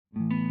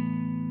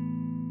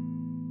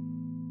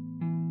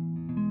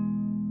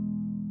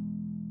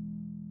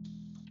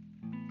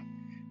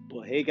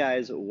Hey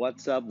guys,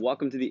 what's up?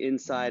 Welcome to the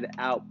Inside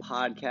Out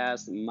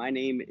podcast. My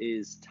name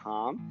is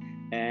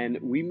Tom, and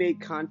we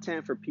make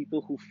content for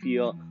people who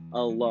feel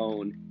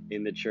alone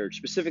in the church,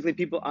 specifically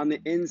people on the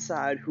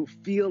inside who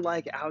feel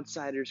like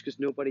outsiders because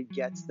nobody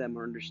gets them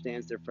or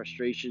understands their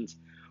frustrations,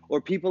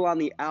 or people on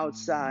the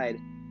outside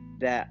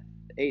that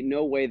ain't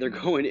no way they're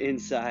going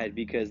inside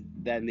because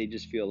then they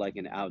just feel like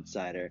an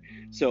outsider.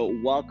 So,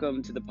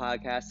 welcome to the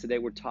podcast. Today,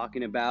 we're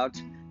talking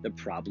about the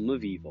problem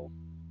of evil.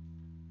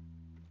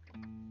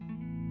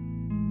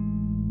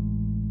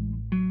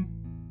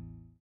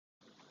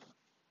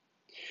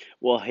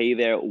 Well, hey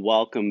there,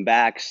 welcome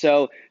back.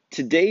 So,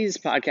 today's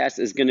podcast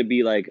is going to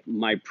be like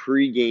my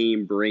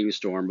pre-game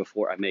brainstorm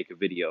before I make a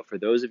video. For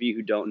those of you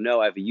who don't know,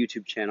 I have a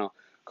YouTube channel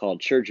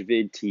called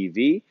ChurchVid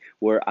TV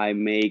where I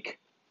make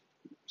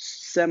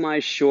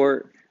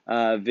semi-short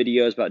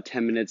videos, about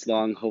 10 minutes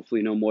long,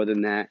 hopefully no more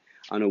than that,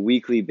 on a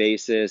weekly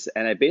basis.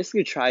 And I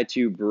basically try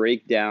to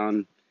break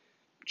down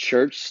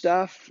church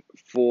stuff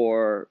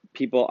for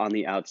people on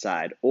the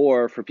outside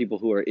or for people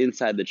who are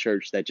inside the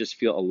church that just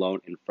feel alone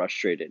and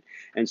frustrated.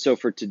 And so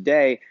for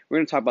today, we're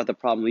going to talk about the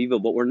problem of evil,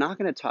 but we're not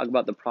going to talk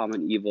about the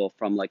problem of evil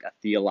from like a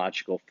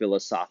theological,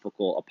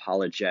 philosophical,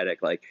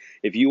 apologetic. Like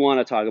if you want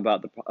to talk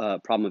about the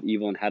problem of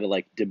evil and how to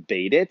like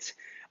debate it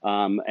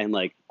and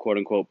like quote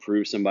unquote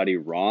prove somebody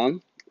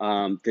wrong,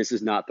 this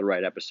is not the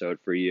right episode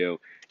for you.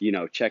 You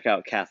know, check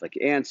out Catholic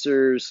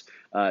Answers,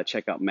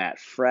 check out Matt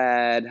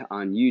Fradd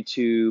on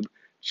YouTube.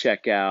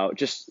 Check out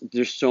just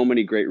there's so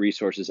many great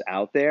resources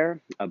out there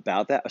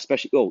about that,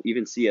 especially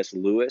even C.S.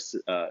 Lewis,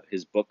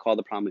 his book called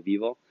The Problem of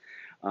Evil,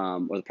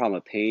 or The Problem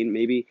of Pain,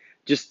 maybe.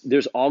 Just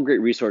there's all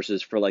great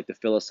resources for like the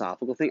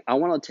philosophical thing. I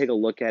want to take a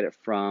look at it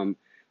from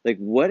like,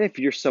 what if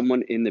you're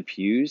someone in the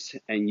pews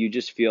and you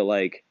just feel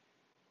like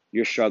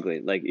you're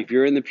struggling? Like if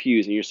you're in the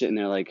pews and you're sitting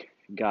there like,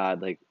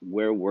 God, like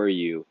where were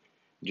you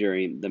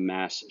during the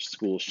mass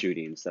school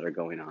shootings that are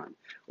going on?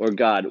 Or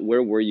God,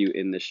 where were you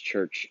in this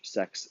church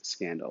sex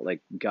scandal?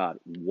 Like God,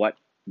 what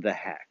the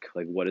heck?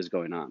 Like what is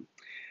going on?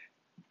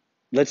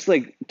 Let's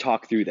like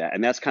talk through that.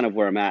 And that's kind of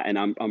where I'm at. And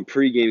I'm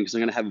pre-gaming because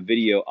I'm gonna have a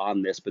video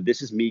on this, but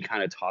this is me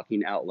kind of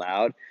talking out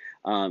loud.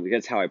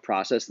 That's how I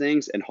process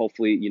things, and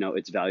hopefully,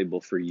 it's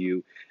valuable for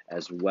you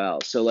as well.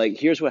 So, like,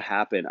 here's what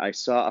happened. I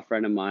saw a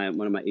friend of mine,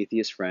 one of my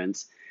atheist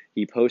friends.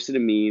 He posted a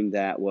meme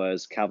that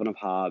was Calvin of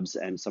Hobbes,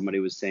 and somebody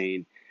was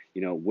saying,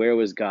 where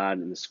was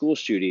God in the school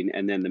shooting?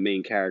 And then the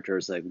main character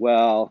is like,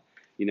 well,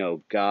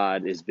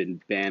 God has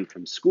been banned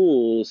from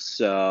schools,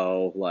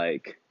 so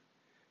like,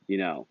 you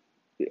know,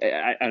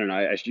 I don't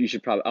know. You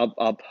should probably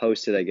I'll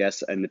post it, I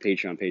guess, in the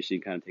Patreon page so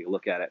you can kind of take a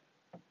look at it.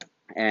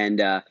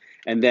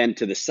 And then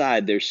to the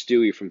side, there's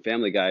Stewie from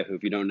Family Guy, who,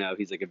 if you don't know,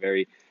 he's like a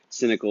very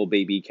cynical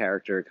baby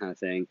character kind of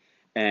thing.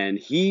 And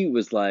he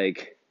was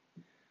like,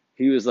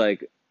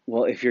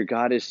 well, if your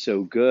God is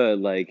so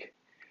good, like,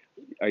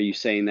 are you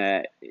saying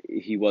that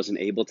he wasn't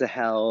able to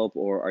help,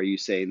 or are you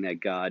saying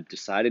that God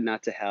decided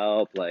not to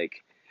help?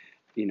 Like,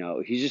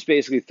 he's just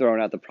basically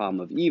throwing out the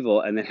problem of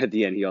evil, and then at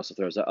the end, he also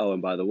throws out, oh,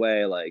 and by the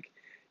way, like,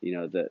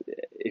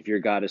 if your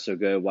God is so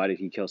good, why did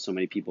he kill so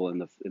many people in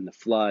the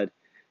flood,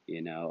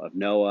 of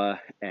Noah?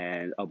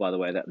 And oh, by the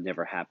way, that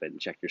never happened.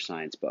 Check your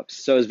science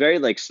books. So it's very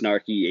like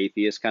snarky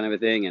atheist kind of a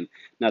thing, and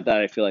not that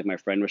I feel like my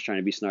friend was trying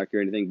to be snarky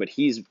or anything, but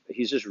he's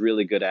just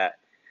really good at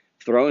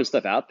throwing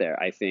stuff out there,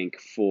 I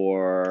think,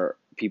 for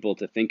people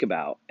to think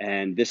about.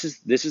 And this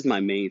is my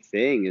main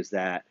thing, is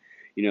that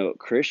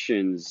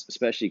Christians,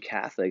 especially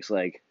Catholics,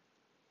 like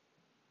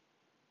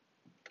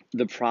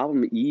the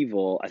problem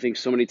evil, I think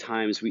so many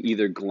times we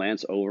either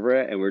glance over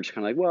it and we're just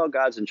kind of like, well,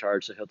 God's in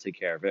charge, so he'll take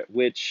care of it,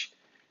 which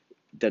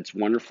that's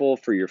wonderful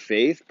for your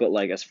faith. But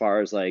like, as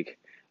far as like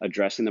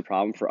addressing the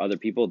problem for other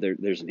people,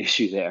 there's an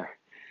issue there.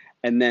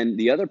 And then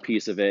the other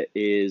piece of it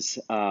is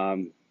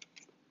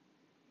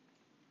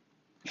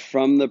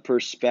from the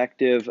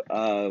perspective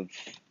of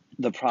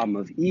the problem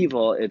of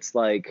evil, it's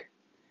like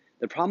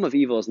the problem of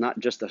evil is not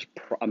just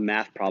a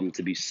math problem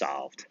to be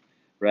solved,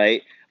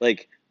 right?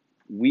 Like,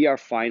 we are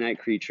finite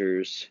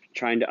creatures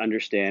trying to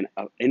understand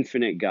an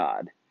infinite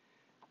God.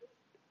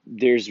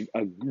 There's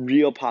a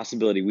real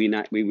possibility we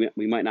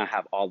might not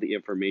have all the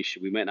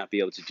information. We might not be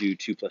able to do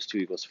 2 +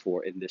 2 =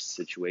 4 in this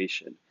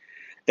situation.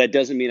 That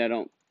doesn't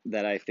mean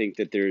I think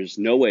that there's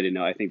no way to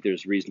know. I think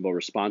there's reasonable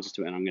responses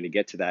to it, and I'm going to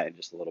get to that in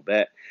just a little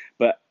bit.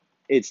 But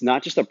it's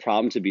not just a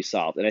problem to be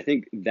solved. And I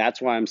think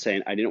that's why I'm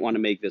saying I didn't want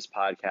to make this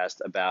podcast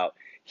about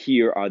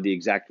here are the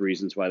exact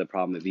reasons why the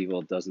problem of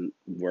evil doesn't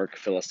work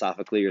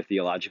philosophically or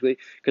theologically.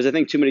 Because I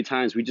think too many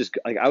times we just,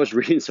 like, I was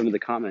reading some of the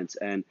comments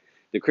and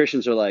the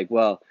Christians are like,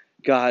 well,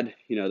 God,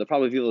 the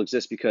problem of evil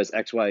exists because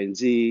X, Y, and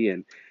Z,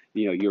 and,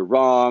 you're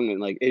wrong. And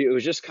like, it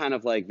was just kind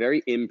of like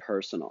very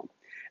impersonal.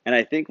 And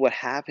I think what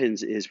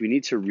happens is we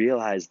need to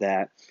realize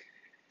that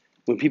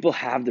when people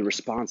have the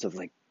response of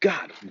like,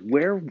 God,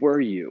 where were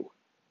you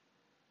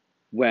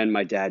when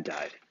my dad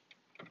died?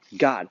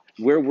 God,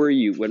 where were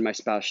you when my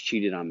spouse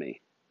cheated on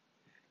me?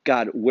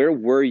 God, where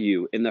were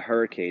you in the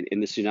hurricane, in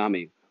the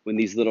tsunami, when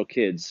these little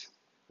kids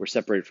were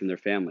separated from their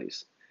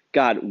families?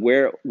 God,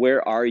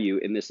 where are you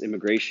in this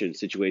immigration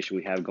situation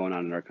we have going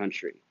on in our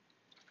country?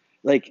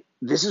 Like,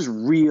 this is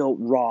real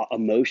raw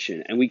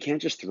emotion, and we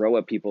can't just throw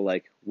at people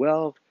like,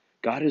 well,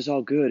 God is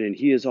all good and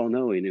he is all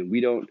knowing and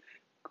we don't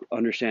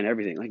understand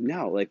everything. Like,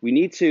 no, like we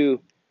need to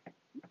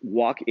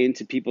walk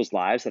into people's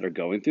lives that are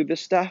going through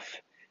this stuff,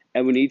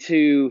 and we need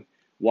to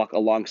walk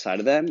alongside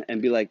of them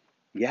and be like,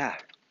 yeah,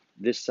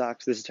 this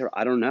sucks, this is terrible,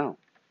 I don't know,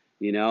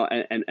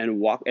 and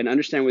walk and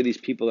understand where these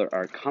people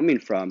are coming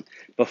from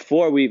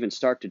before we even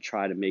start to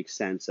try to make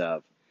sense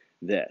of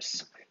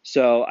this.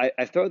 So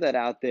I throw that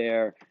out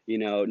there,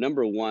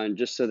 number one,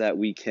 just so that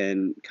we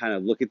can kind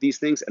of look at these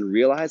things and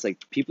realize like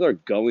people are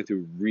going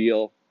through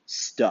real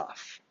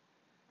stuff.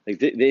 Like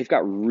they've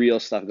got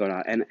real stuff going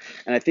on. And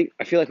I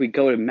feel like we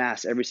go to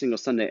mass every single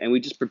Sunday and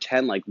we just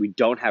pretend like we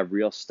don't have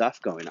real stuff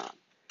going on.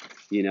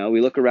 We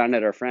look around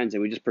at our friends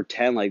and we just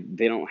pretend like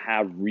they don't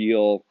have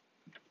real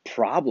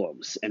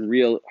problems and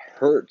real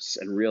hurts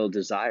and real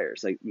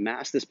desires. Like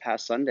mass this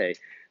past Sunday,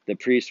 the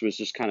priest was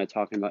just kind of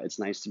talking about it's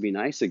nice to be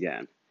nice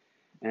again.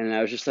 And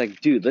I was just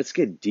like, dude, let's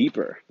get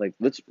deeper. Like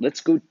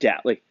let's go down.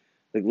 Like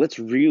let's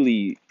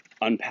really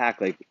unpack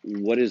like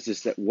what is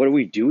this, what are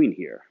we doing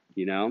here?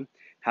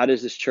 How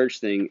does this church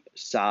thing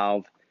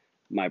solve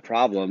my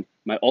problem?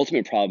 My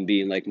ultimate problem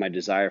being like my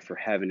desire for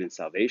heaven and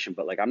salvation,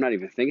 but like I'm not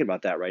even thinking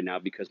about that right now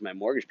because my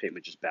mortgage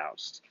payment just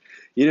bounced.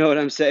 You know what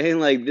I'm saying?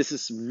 Like this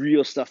is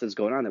real stuff that's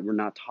going on that we're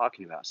not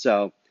talking about.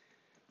 So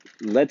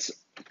let's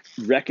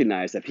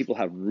recognize that people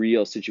have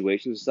real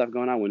situations and stuff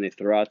going on when they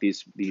throw out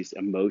these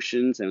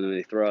emotions and when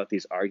they throw out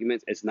these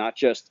arguments. It's not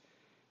just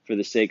for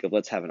the sake of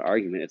let's have an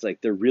argument. It's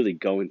like they're really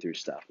going through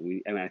stuff.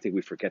 And I think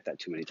we forget that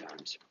too many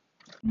times.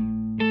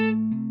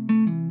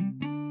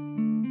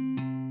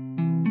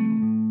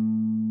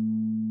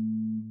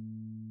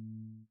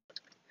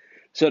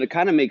 So to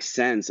kind of make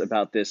sense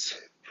about this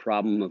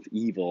problem of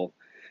evil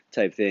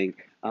type thing,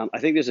 I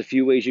think there's a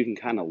few ways you can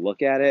kind of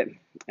look at it,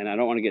 and I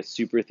don't want to get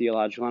super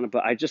theological on it,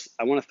 but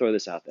I want to throw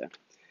this out there.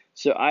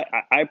 So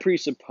I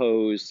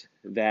presuppose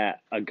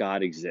that a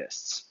God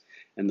exists.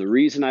 And the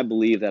reason I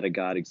believe that a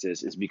God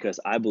exists is because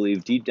I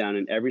believe deep down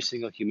in every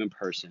single human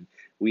person,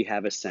 we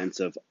have a sense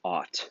of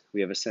ought.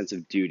 We have a sense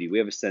of duty. We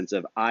have a sense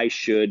of I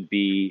should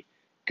be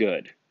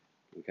good.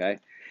 Okay?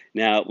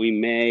 Now, we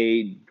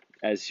may,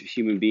 as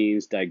human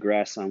beings,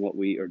 digress on what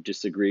we or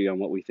disagree on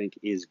what we think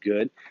is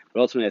good,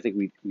 but ultimately, I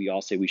think we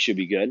all say we should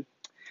be good.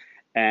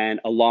 And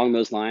along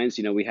those lines,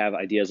 we have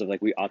ideas of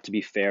like we ought to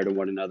be fair to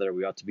one another,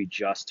 we ought to be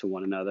just to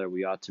one another,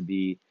 we ought to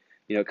be,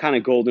 kind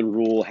of golden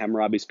rule,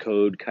 Hammurabi's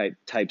code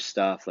type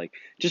stuff, like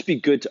just be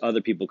good to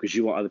other people because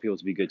you want other people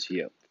to be good to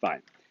you.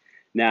 Fine.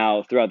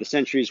 Now, throughout the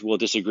centuries, we'll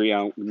disagree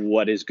on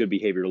what is good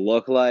behavior to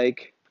look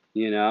like,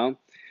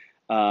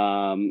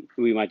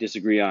 we might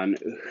disagree on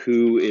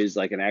who is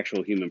like an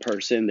actual human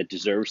person that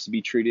deserves to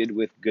be treated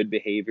with good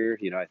behavior.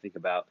 I think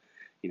about,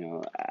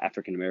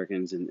 African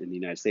Americans in the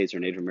United States or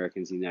Native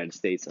Americans in the United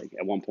States. Like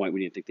at one point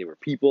we didn't think they were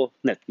people.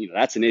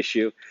 That's an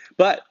issue.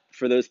 But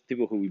for those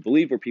people who we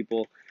believe were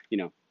people,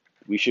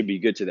 we should be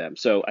good to them.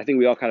 So I think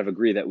we all kind of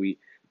agree that we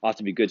ought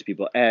to be good to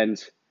people.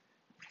 And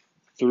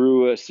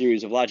through a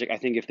series of logic, I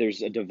think if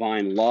there's a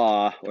divine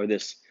law or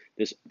this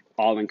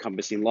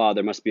all-encompassing law,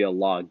 there must be a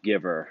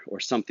lawgiver or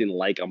something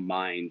like a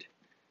mind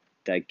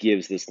that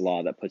gives this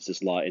law, that puts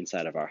this law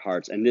inside of our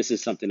hearts. And this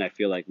is something I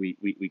feel like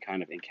we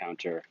kind of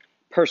encounter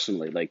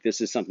personally. Like this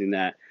is something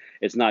that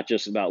it's not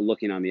just about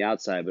looking on the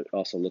outside, but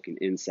also looking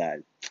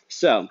inside.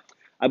 So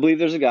I believe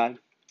there's a God.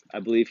 I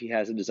believe he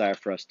has a desire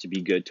for us to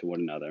be good to one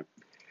another.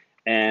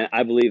 And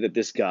I believe that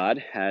this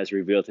God has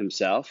revealed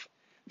himself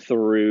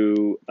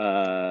through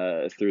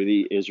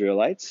the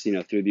Israelites,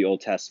 through the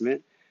Old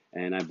Testament.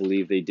 And I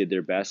believe they did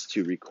their best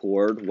to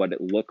record what it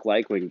looked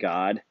like when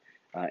God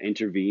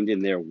intervened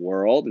in their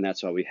world. And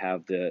that's why we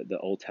have the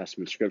Old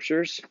Testament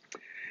scriptures.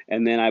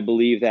 And then I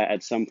believe that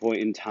at some point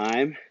in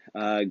time,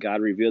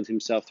 God revealed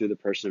himself through the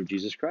person of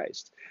Jesus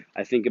Christ.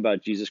 I think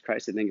about Jesus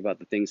Christ. I think about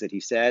the things that he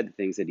said, the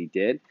things that he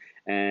did.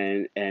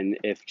 And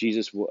if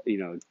Jesus,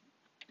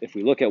 if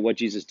we look at what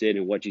Jesus did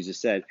and what Jesus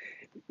said,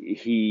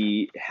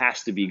 he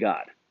has to be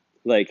God.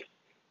 Like,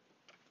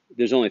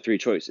 there's only three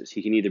choices.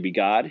 He can either be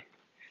God,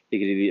 he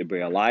can either be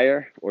a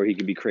liar, or he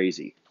can be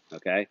crazy.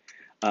 Okay?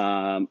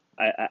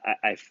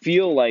 I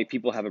feel like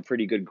people have a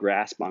pretty good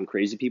grasp on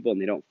crazy people,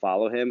 and they don't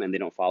follow him, and they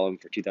don't follow him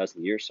for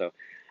 2,000 years. So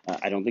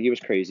I don't think he was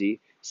crazy.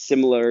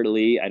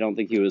 Similarly, I don't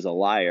think he was a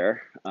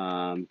liar.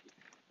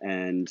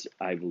 And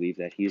I believe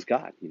that he's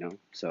God,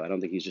 So I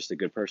don't think he's just a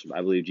good person, but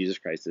I believe Jesus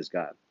Christ is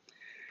God.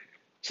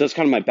 So that's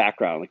kind of my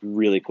background, like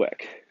really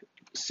quick.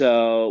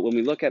 So when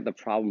we look at the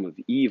problem of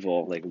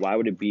evil, like why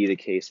would it be the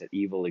case that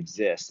evil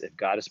exists if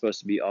God is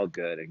supposed to be all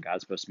good and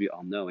God's supposed to be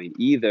all knowing?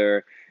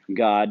 Either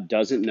God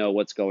doesn't know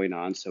what's going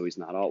on, so he's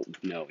not all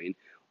knowing,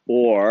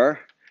 or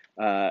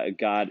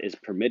God is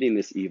permitting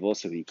this evil,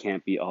 so he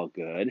can't be all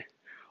good,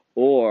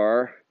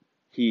 or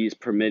he's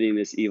permitting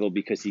this evil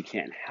because he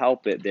can't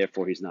help it,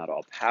 therefore he's not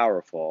all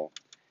powerful,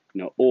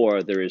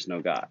 or there is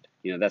no God.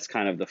 That's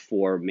kind of the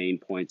four main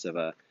points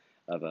of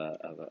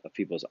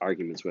people's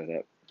arguments with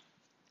it.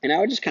 And I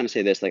would just kind of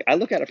say this, like I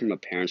look at it from a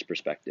parent's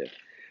perspective,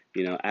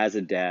 as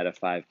a dad of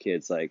 5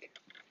 kids, like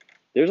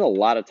there's a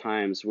lot of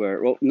times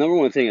where, well, number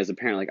one thing as a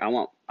parent, like I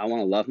want to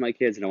love my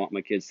kids and I want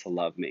my kids to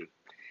love me.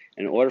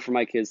 In order for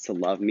my kids to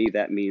love me,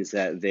 that means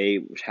that they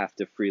have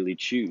to freely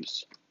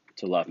choose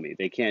to love me.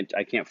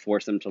 I can't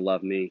force them to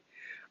love me.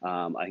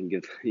 I can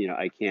give,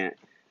 I can't,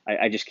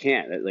 I just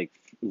can't. Like,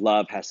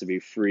 love has to be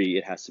free.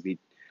 It has to be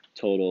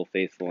total,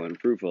 faithful, and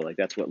fruitful. Like,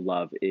 that's what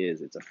love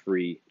is. It's a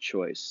free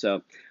choice.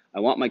 So I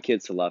want my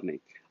kids to love me.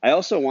 I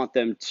also want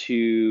them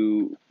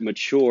to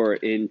mature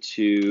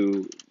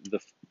into the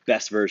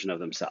best version of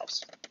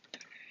themselves.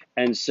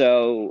 And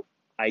so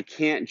I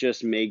can't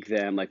just make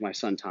them like my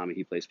son Tommy,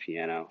 he plays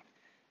piano,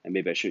 and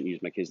maybe I shouldn't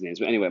use my kids' names,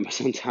 but anyway, my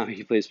son Tommy,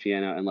 he plays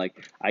piano, and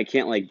like I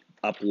can't like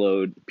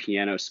upload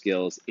piano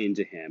skills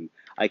into him.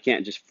 I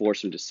can't just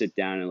force him to sit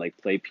down and like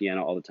play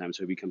piano all the time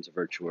so he becomes a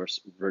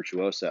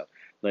virtuoso.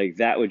 Like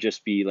that would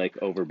just be like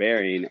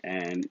overbearing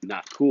and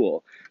not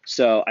cool.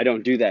 So I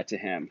don't do that to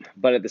him.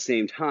 But at the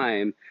same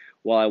time,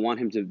 while I want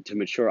him to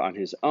mature on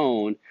his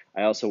own,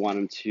 I also want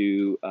him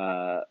to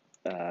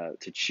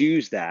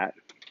choose that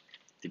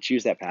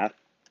path.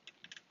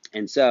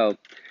 And so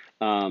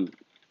um,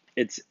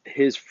 it's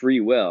his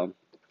free will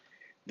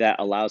that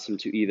allows him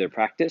to either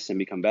practice and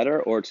become better,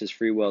 or it's his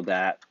free will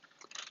that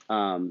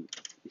um,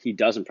 he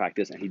doesn't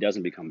practice and he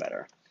doesn't become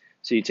better.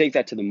 So you take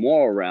that to the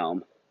moral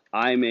realm.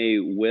 I may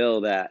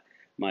will that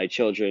my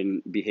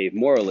children behave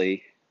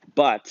morally,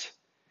 but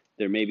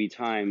there may be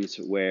times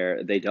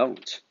where they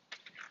don't,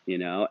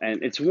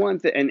 and it's one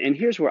thing, and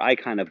here's where I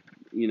kind of,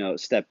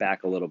 step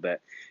back a little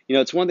bit.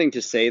 It's one thing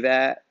to say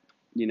that,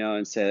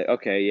 and say, like,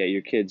 okay, yeah,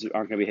 your kids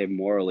aren't going to behave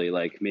morally.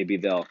 Like maybe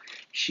they'll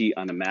cheat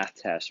on a math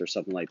test or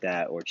something like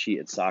that, or cheat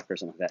at soccer or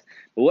something like that.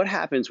 But what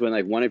happens when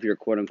like one of your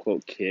quote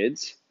unquote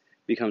kids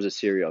becomes a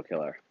serial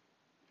killer?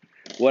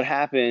 What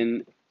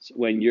happens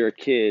when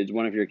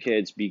one of your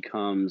kids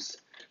becomes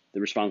the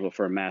responsible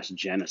for a mass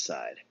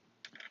genocide?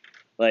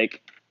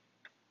 Like,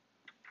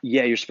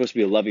 yeah, you're supposed to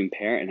be a loving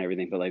parent and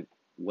everything, but like,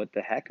 what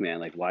the heck, man?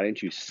 Like, why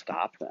didn't you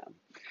stop them?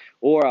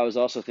 Or I was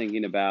also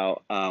thinking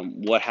about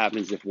what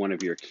happens if one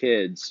of your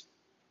kids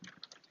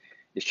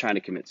is trying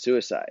to commit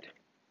suicide?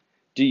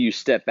 Do you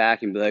step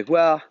back and be like,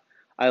 well,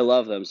 I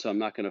love them, so I'm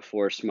not going to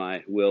force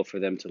my will for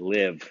them to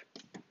live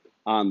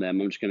on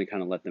them. I'm just going to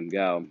kind of let them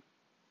go.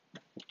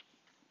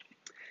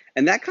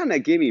 And that kind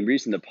of gave me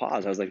reason to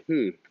pause. I was like,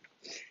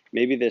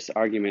 maybe this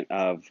argument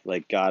of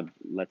like God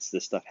lets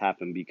this stuff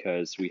happen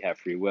because we have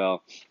free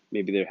will,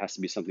 maybe there has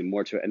to be something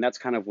more to it. And that's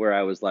kind of where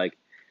I was like,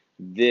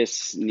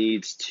 this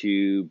needs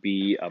to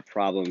be a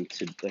problem,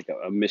 to like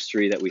a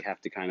mystery that we have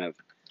to kind of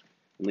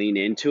lean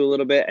into a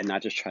little bit and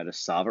not just try to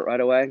solve it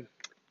right away.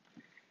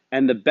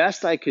 And the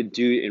best I could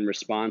do in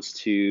response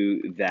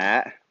to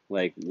that,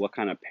 like what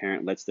kind of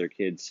parent lets their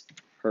kids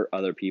hurt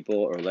other people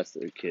or lets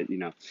their kid,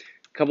 a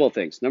couple of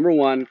things. Number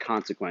one,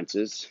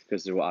 consequences,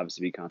 because there will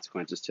obviously be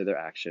consequences to their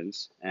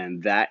actions.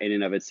 And that in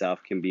and of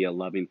itself can be a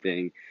loving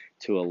thing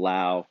to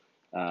allow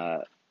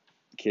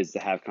kids to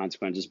have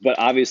consequences. But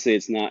obviously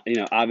it's not,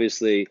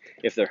 obviously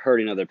if they're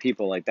hurting other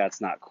people, like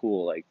that's not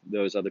cool. Like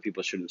those other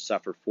people shouldn't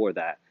suffer for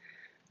that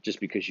just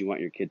because you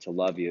want your kid to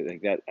love you.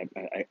 Like that,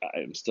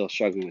 I'm still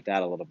struggling with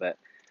that a little bit.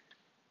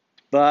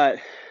 But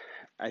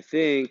I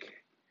think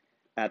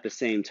at the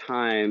same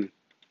time,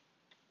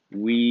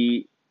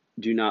 we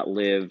do not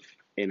live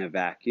in a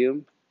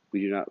vacuum.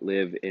 We do not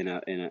live in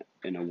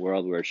a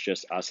world where it's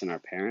just us and our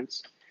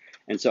parents.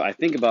 And so I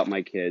think about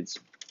my kids,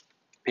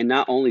 and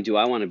not only do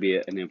I want to be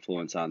an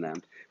influence on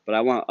them, but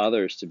I want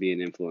others to be a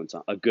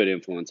good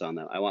influence on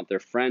them. I want their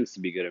friends to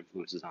be good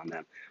influences on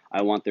them.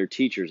 I want their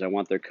teachers. I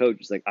want their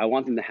coaches. Like I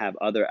want them to have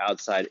other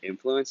outside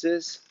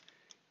influences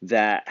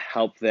that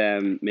help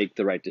them make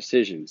the right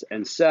decisions.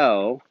 And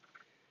so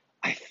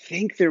I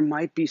think there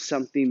might be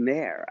something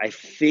there. I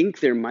think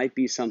there might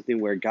be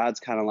something where God's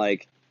kind of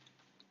like,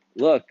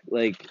 look,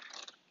 like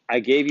I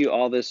gave you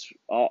all this,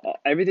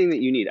 everything that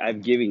you need.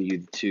 I've given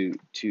you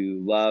to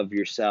love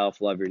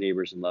yourself, love your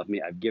neighbors, and love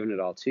me. I've given it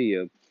all to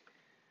you.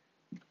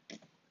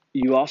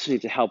 You also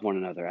need to help one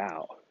another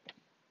out.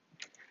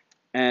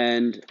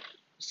 And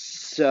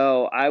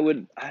so I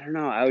don't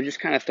know, I would just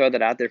kind of throw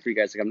that out there for you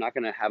guys. Like, I'm not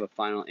going to have a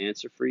final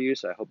answer for you,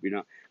 so I hope you're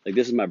not, like,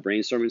 this is my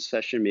brainstorming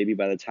session. Maybe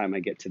by the time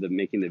I get to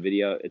making the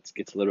video, it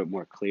gets a little bit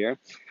more clear.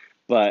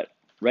 But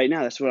right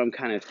now, that's what I'm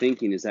kind of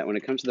thinking, is that when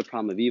it comes to the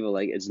problem of evil,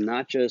 like, it's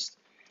not just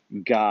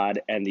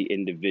God and the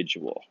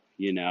individual,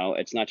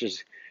 it's not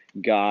just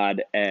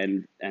God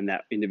and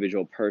that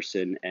individual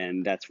person,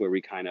 and that's where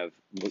we kind of,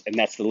 and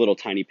that's the little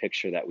tiny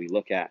picture that we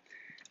look at.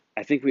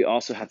 I think we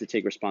also have to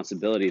take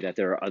responsibility that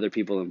there are other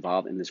people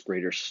involved in this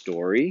greater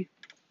story,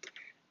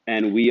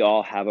 and we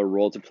all have a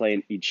role to play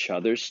in each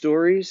other's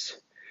stories.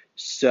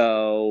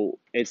 So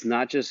it's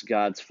not just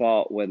God's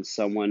fault when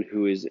someone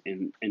who is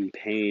in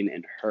pain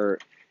and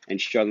hurt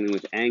and struggling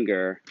with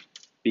anger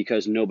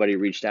because nobody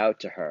reached out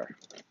to her.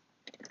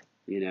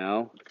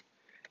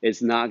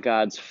 It's not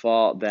God's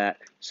fault that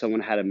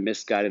someone had a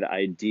misguided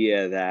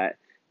idea that,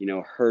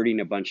 hurting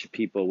a bunch of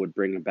people would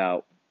bring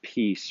about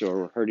peace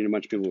or hurting a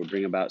bunch of people would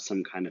bring about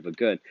some kind of a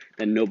good,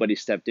 then nobody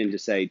stepped in to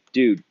say,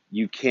 dude,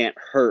 you can't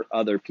hurt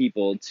other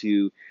people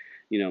to,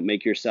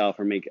 make yourself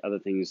or make other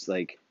things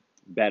like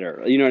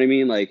better. You know what I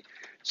mean? Like,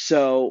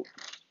 so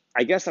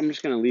I guess I'm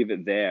just going to leave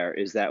it there,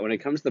 is that when it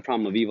comes to the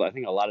problem of evil, I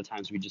think a lot of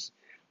times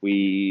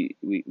we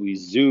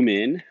zoom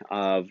in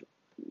of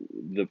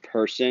the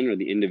person or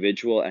the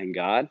individual and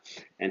God,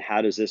 and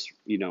how does this,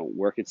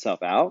 work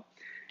itself out?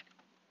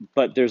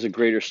 But there's a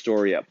greater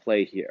story at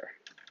play here.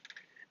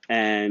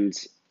 And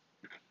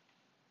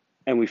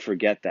we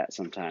forget that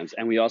sometimes.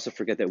 And we also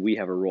forget that we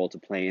have a role to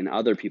play in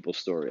other people's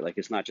story. Like,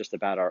 it's not just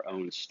about our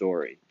own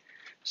story.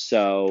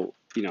 So,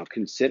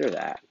 consider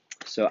that.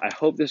 So I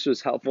hope this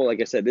was helpful.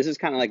 Like I said, this is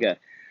kind of like I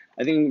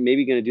think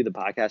maybe going to do the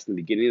podcast in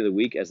the beginning of the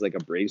week as like a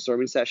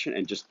brainstorming session,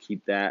 and just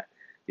keep that,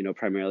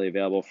 primarily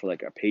available for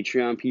like our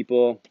Patreon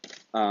people.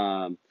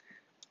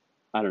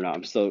 I don't know.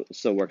 I'm still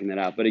working that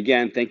out. But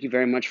again, thank you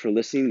very much for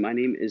listening. My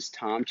name is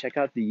Tom. Check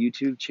out the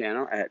YouTube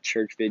channel at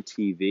ChurchVid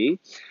TV.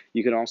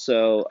 You can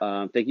also,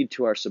 thank you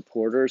to our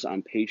supporters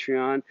on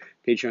Patreon,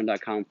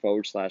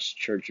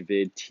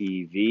 patreon.com/ChurchVid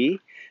TV.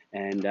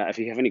 And if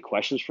you have any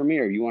questions for me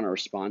or you want to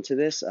respond to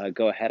this,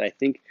 go ahead. I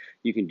think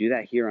you can do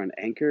that here on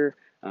Anchor,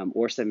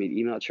 or send me an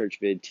email at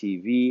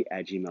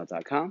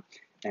churchvidtv@gmail.com.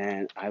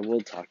 And I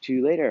will talk to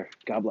you later.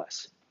 God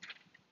bless.